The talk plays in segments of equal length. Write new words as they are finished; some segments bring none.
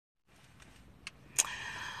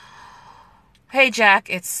Hey Jack,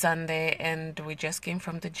 it's Sunday and we just came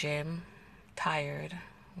from the gym. Tired.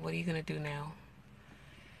 What are you gonna do now?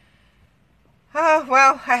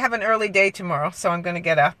 Well, I have an early day tomorrow, so I'm going to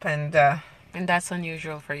get up And that's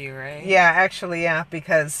unusual for you, right? yeah, actually, yeah,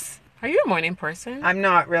 because Are you a morning person? I'm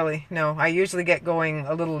not really. No, I usually get going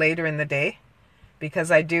a little later in the day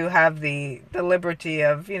because I do have the liberty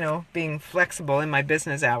of, being flexible in my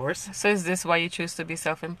business hours. So is this why you choose to be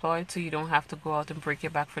self-employed so you don't have to go out and break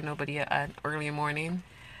your back for nobody at early morning?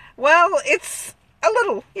 Well, it's a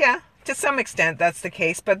little, yeah, to some extent that's the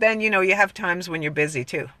case, but then, you have times when you're busy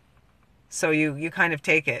too. So you kind of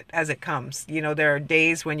take it as it comes. There are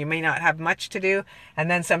days when you may not have much to do,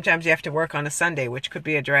 and then sometimes you have to work on a Sunday, which could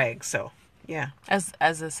be a drag. So, yeah.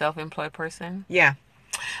 As a self-employed person? Yeah.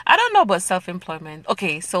 I don't know about self-employment.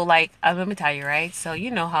 Okay, so like let me tell you, right? So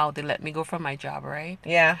you know how they let me go from my job, right?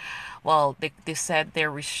 Yeah. Well, they said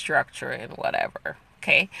they're restructuring whatever.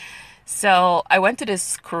 Okay. So I went to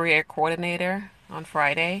this career coordinator on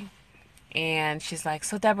Friday and she's like,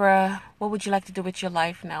 "So Deborah, what would you like to do with your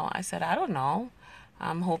life now?" I said, "I don't know.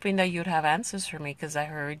 I'm hoping that you'd have answers for me because I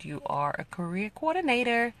heard you are a career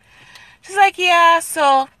coordinator." She's like, "Yeah,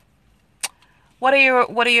 so what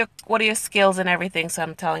are your skills and everything?" So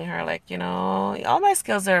I'm telling her like, all my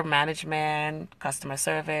skills are management, customer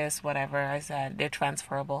service, whatever. I said they're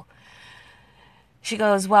transferable. She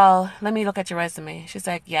goes, "Well, let me look at your resume." She's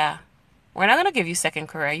like, "Yeah, we're not gonna give you second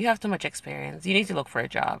career. You have too much experience. You need to look for a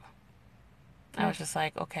job." I was just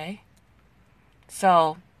like, "Okay."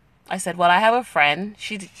 So I said, "Well, I have a friend.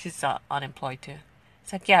 She's unemployed too."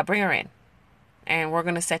 It's like, "Yeah, bring her in, and we're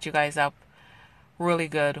gonna set you guys up really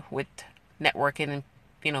good with networking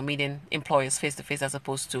and meeting employers face to face as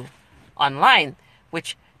opposed to online,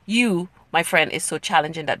 which you, my friend, is so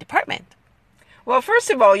challenging that department." Well, first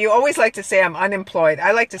of all, you always like to say I'm unemployed.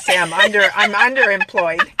 I like to say I'm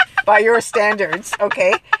underemployed by your standards,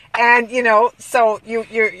 okay? And so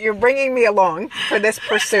you're bringing me along for this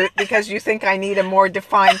pursuit because you think I need a more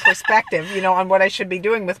defined perspective, on what I should be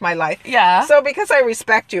doing with my life. Yeah. So because I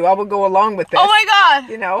respect you, I will go along with this. Oh my God.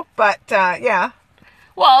 But yeah.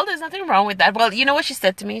 Well, there's nothing wrong with that. Well, you know what she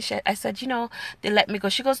said to me? I said, they let me go.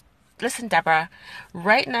 She goes, "Listen, Deborah,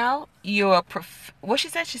 right now you're what she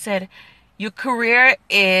said? She said, your career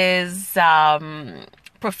is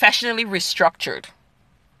professionally restructured."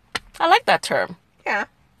 I like that term. Yeah.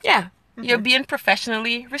 Yeah. Mm-hmm. You're being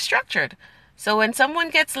professionally restructured. So when someone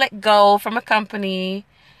gets let go from a company,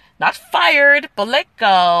 not fired, but let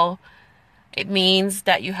go, it means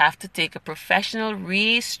that you have to take a professional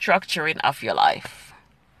restructuring of your life.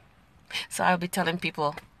 So I'll be telling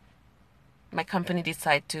people my company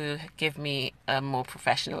decided to give me a more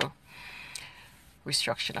professional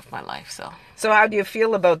restructuring of my life. So how do you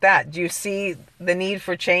feel about that? Do you see the need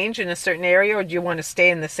for change in a certain area, or do you want to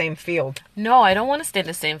stay in the same field? No, I don't want to stay in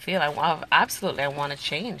the same field. I want to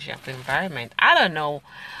change the environment. I don't know.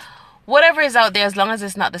 Whatever is out there, as long as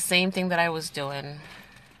it's not the same thing that I was doing,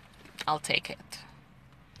 I'll take it.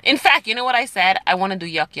 In fact, you know what I said? I want to do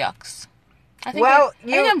yuck yucks. I think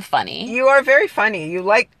I'm funny. You are very funny. You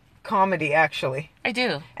like comedy, actually. I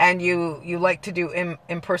do. And you like to do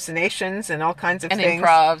impersonations and all kinds of and things. And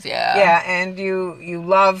improvs, yeah. Yeah, and you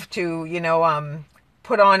love to,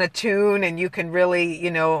 put on a tune, and you can really,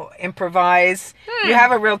 improvise. You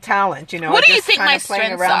have a real talent, What do you think my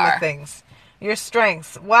strengths are? With things. Your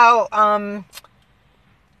strengths. Well,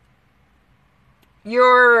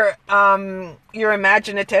 you're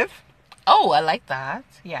imaginative. Oh, I like that.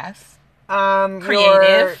 Yes. Creative.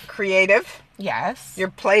 You're creative. Yes.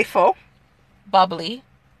 You're playful. Bubbly.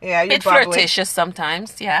 Yeah, you're bit flirtatious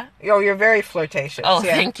sometimes. Yeah. Oh, you're very flirtatious. Oh,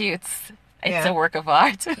 yeah. Thank you. It's a work of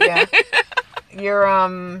art. Yeah. You're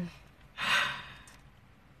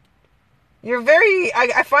very.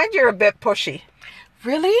 I find you're a bit pushy.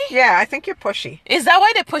 Really? Yeah, I think you're pushy. Is that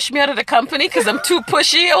why they pushed me out of the company? Because I'm too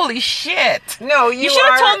pushy? Holy shit. No, you should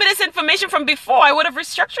have told me this information from before. I would have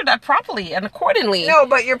restructured that properly and accordingly. No,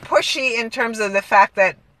 but you're pushy in terms of the fact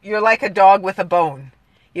that you're like a dog with a bone.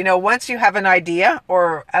 Once you have an idea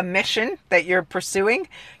or a mission that you're pursuing,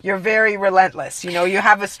 you're very relentless. You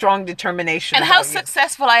have a strong determination. And how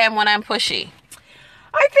successful I am when I'm pushy?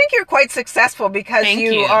 I think you're quite successful because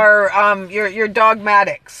you are you're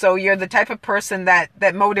dogmatic. So you're the type of person that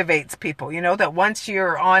motivates people, that once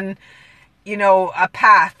you're on a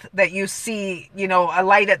path that you see, a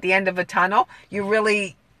light at the end of a tunnel, you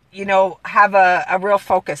really, have a real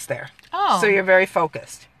focus there. Oh. So you're very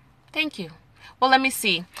focused. Thank you. Well, let me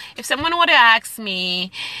see. If someone were to ask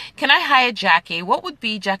me, can I hire Jackie? What would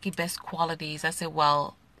be Jackie's best qualities? I said,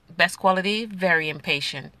 well, best quality? Very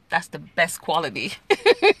impatient. That's the best quality.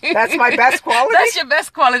 That's my best quality? That's your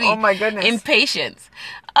best quality. Oh my goodness. Impatience.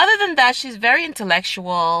 Other than that, she's very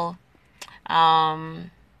intellectual,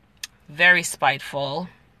 very spiteful.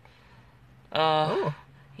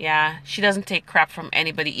 Yeah, she doesn't take crap from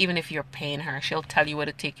anybody, even if you're paying her. She'll tell you where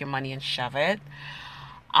to take your money and shove it.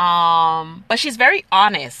 But she's very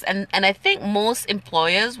honest, and I think most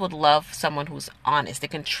employers would love someone who's honest, they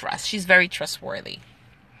can trust. She's very trustworthy.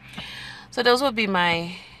 So those would be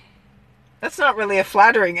my... That's not really a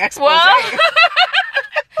flattering expose. Well,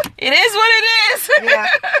 it is what it is. Yeah,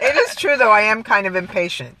 it is true though. I am kind of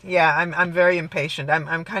impatient. Yeah, I'm very impatient.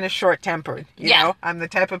 I'm kind of short-tempered. You know, I'm the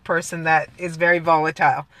type of person that is very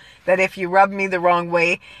volatile. That if you rub me the wrong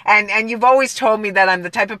way, and you've always told me that I'm the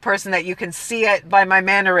type of person that you can see it by my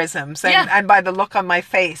mannerisms and by the look on my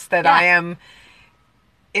face that I am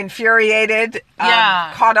infuriated,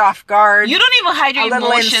 caught off guard. You don't even hide your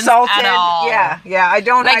emotions insulted. At all. Yeah, I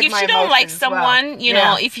don't like hide if my she don't like emotions someone, you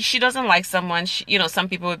know, if she doesn't like someone, you know, some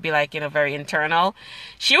people would be like, you know, very internal.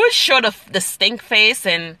 She would show the stink face,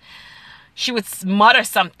 and she would mutter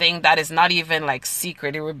something that is not even like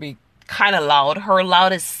secret. It would be kind of loud. Her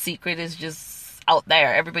loudest secret is just out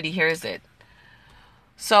there. Everybody hears it.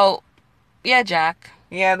 So, yeah, Jack.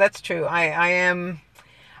 Yeah, that's true. I am.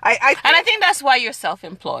 And I think that's why you're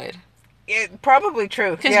self-employed. Probably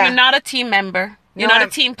true. Because you're not a team member. You're not a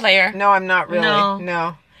team player. No, I'm not really.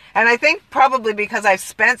 No. And I think probably because I've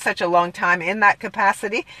spent such a long time in that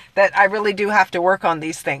capacity that I really do have to work on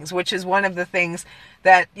these things, which is one of the things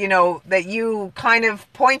that, you know, that you kind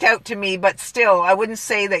of point out to me, but still, I wouldn't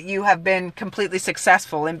say that you have been completely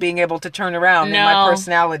successful in being able to turn around in my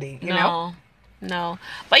personality, you know? No.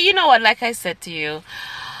 But you know what? Like I said to you,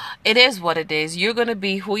 it is what it is. You're going to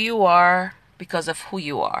be who you are because of who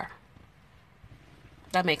you are.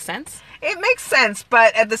 That makes sense? It makes sense,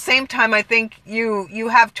 but at the same time, I think you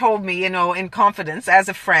have told me, you know, in confidence as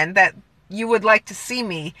a friend that you would like to see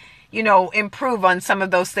me, you know, improve on some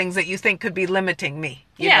of those things that you think could be limiting me.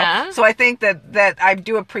 You know? So I think that I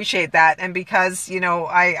do appreciate that. And because, you know,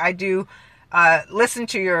 I do listen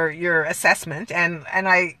to your assessment and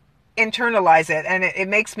I internalize it, and it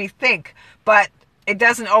makes me think, but it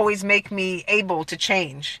doesn't always make me able to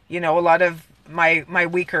change, you know, a lot of my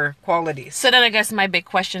weaker qualities. So then I guess my big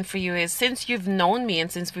question for you is, since you've known me and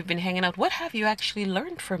since we've been hanging out, what have you actually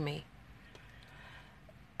learned from me?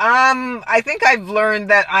 I think I've learned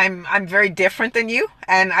that I'm very different than you,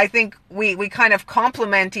 and I think we kind of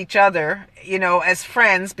complement each other, you know, as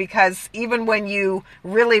friends, because even when you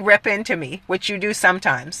really rip into me, which you do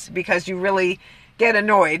sometimes, because you really get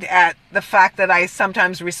annoyed at the fact that I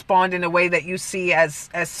sometimes respond in a way that you see as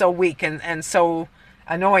so weak and so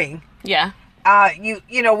annoying. Yeah.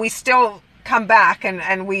 You know, we still come back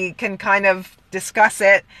and we can kind of discuss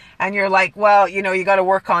it, and you're like, well, you know, you got to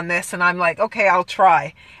work on this, and I'm like, okay, I'll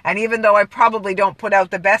try. And even though I probably don't put out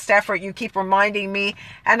the best effort, you keep reminding me,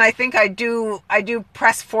 and I think I do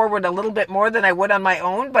press forward a little bit more than I would on my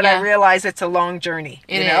own, but I realize it's a long journey.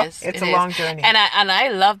 It's a long journey. And I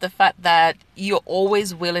love the fact that you're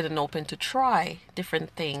always willing and open to try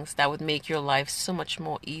different things that would make your life so much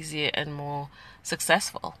more easier and more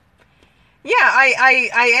successful. Yeah,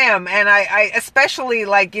 I am. And I especially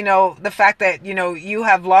like, you know, the fact that, you know, you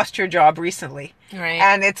have lost your job recently. Right.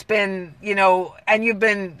 And it's been, you know, and you've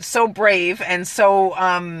been so brave and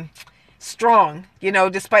so strong, you know,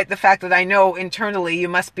 despite the fact that I know internally you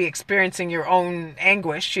must be experiencing your own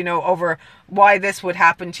anguish, you know, over why this would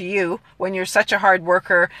happen to you when you're such a hard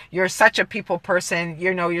worker, you're such a people person,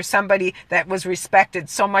 you know, you're somebody that was respected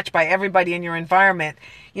so much by everybody in your environment.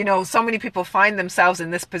 You know, so many people find themselves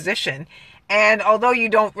in this position. And although you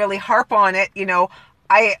don't really harp on it, you know,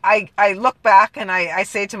 I look back and I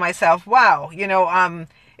say to myself, wow, you know,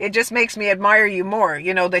 it just makes me admire you more,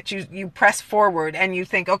 you know, that you press forward and you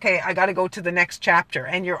think, okay, I got to go to the next chapter,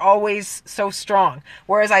 and you're always so strong.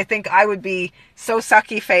 Whereas I think I would be so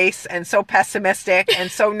sucky face and so pessimistic and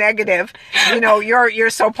so negative. You know, you're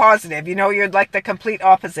so positive, you know, you're like the complete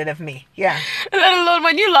opposite of me. Yeah. Let alone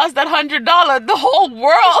when you lost that $100, the whole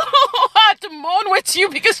world had to moan with you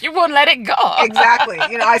because you won't let it go. Exactly.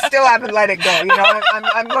 You know, I still haven't let it go. You know,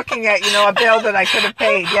 I'm looking at, you know, a bill that I could have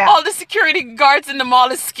paid. Yeah. All the security guards in the mall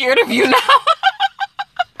is scared of you now.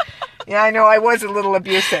 Yeah, I know I was a little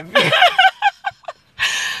abusive.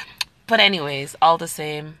 But anyways, all the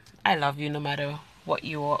same, I love you no matter what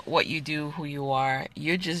you do, who you are.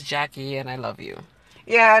 You're just Jackie, and I love you.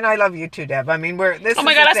 Yeah, and I love you too, Deb. I mean, this. Oh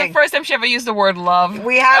my God, that's the first time she ever used the word love.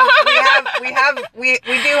 We do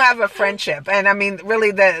have a friendship, and I mean,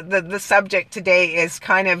 really, the subject today is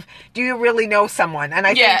kind of, do you really know someone? And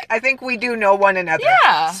I think we do know one another.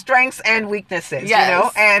 Yeah. Strengths and weaknesses. Yes. You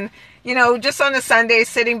know, and just on a Sunday,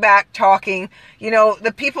 sitting back, talking,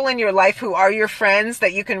 the people in your life who are your friends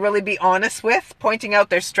that you can really be honest with, pointing out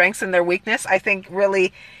their strengths and their weakness, I think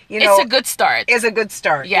really, it's a good start. Is a good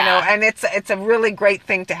start, yeah. And it's a really great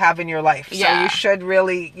thing to have in your life. So you should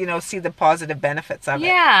really, see the positive benefits of it.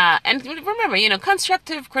 Yeah, and remember,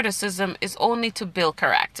 constructive criticism is only to build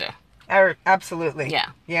character. Absolutely. Yeah.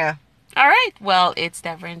 Yeah. All right. Well, it's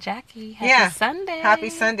Deborah and Jackie. Happy Sunday. Happy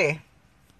Sunday.